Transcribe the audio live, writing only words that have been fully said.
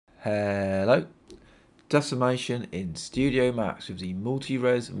Hello. Decimation in Studio Max with the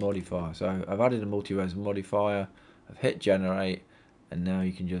multi-res modifier. So I've added a multi-res modifier, I've hit generate, and now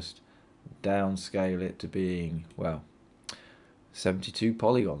you can just downscale it to being, well, 72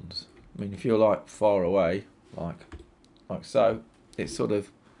 polygons. I mean, if you're like far away, like so, it sort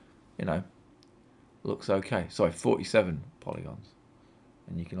of, you know, looks okay. Sorry, 47 polygons.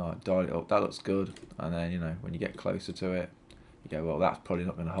 And you can like dial it up, that looks good. And then, you know, when you get closer to it, you go, well, that's probably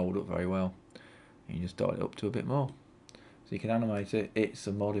not going to hold up very well. And you just dial it up to a bit more. So you can animate it, it's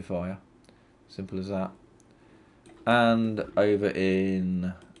a modifier. Simple as that. And over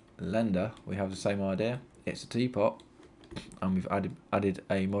in Blender, we have the same idea. It's a teapot, and we've added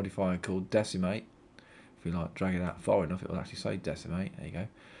a modifier called decimate. If you like drag it out far enough, it will actually say decimate. There you go.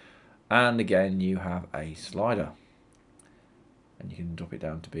 And again, you have a slider, and you can drop it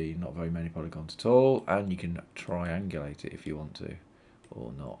down to be not very many polygons at all, and you can triangulate it if you want to,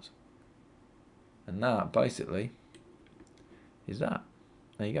 or not. And that basically is that.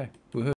 There you go. Woohoo.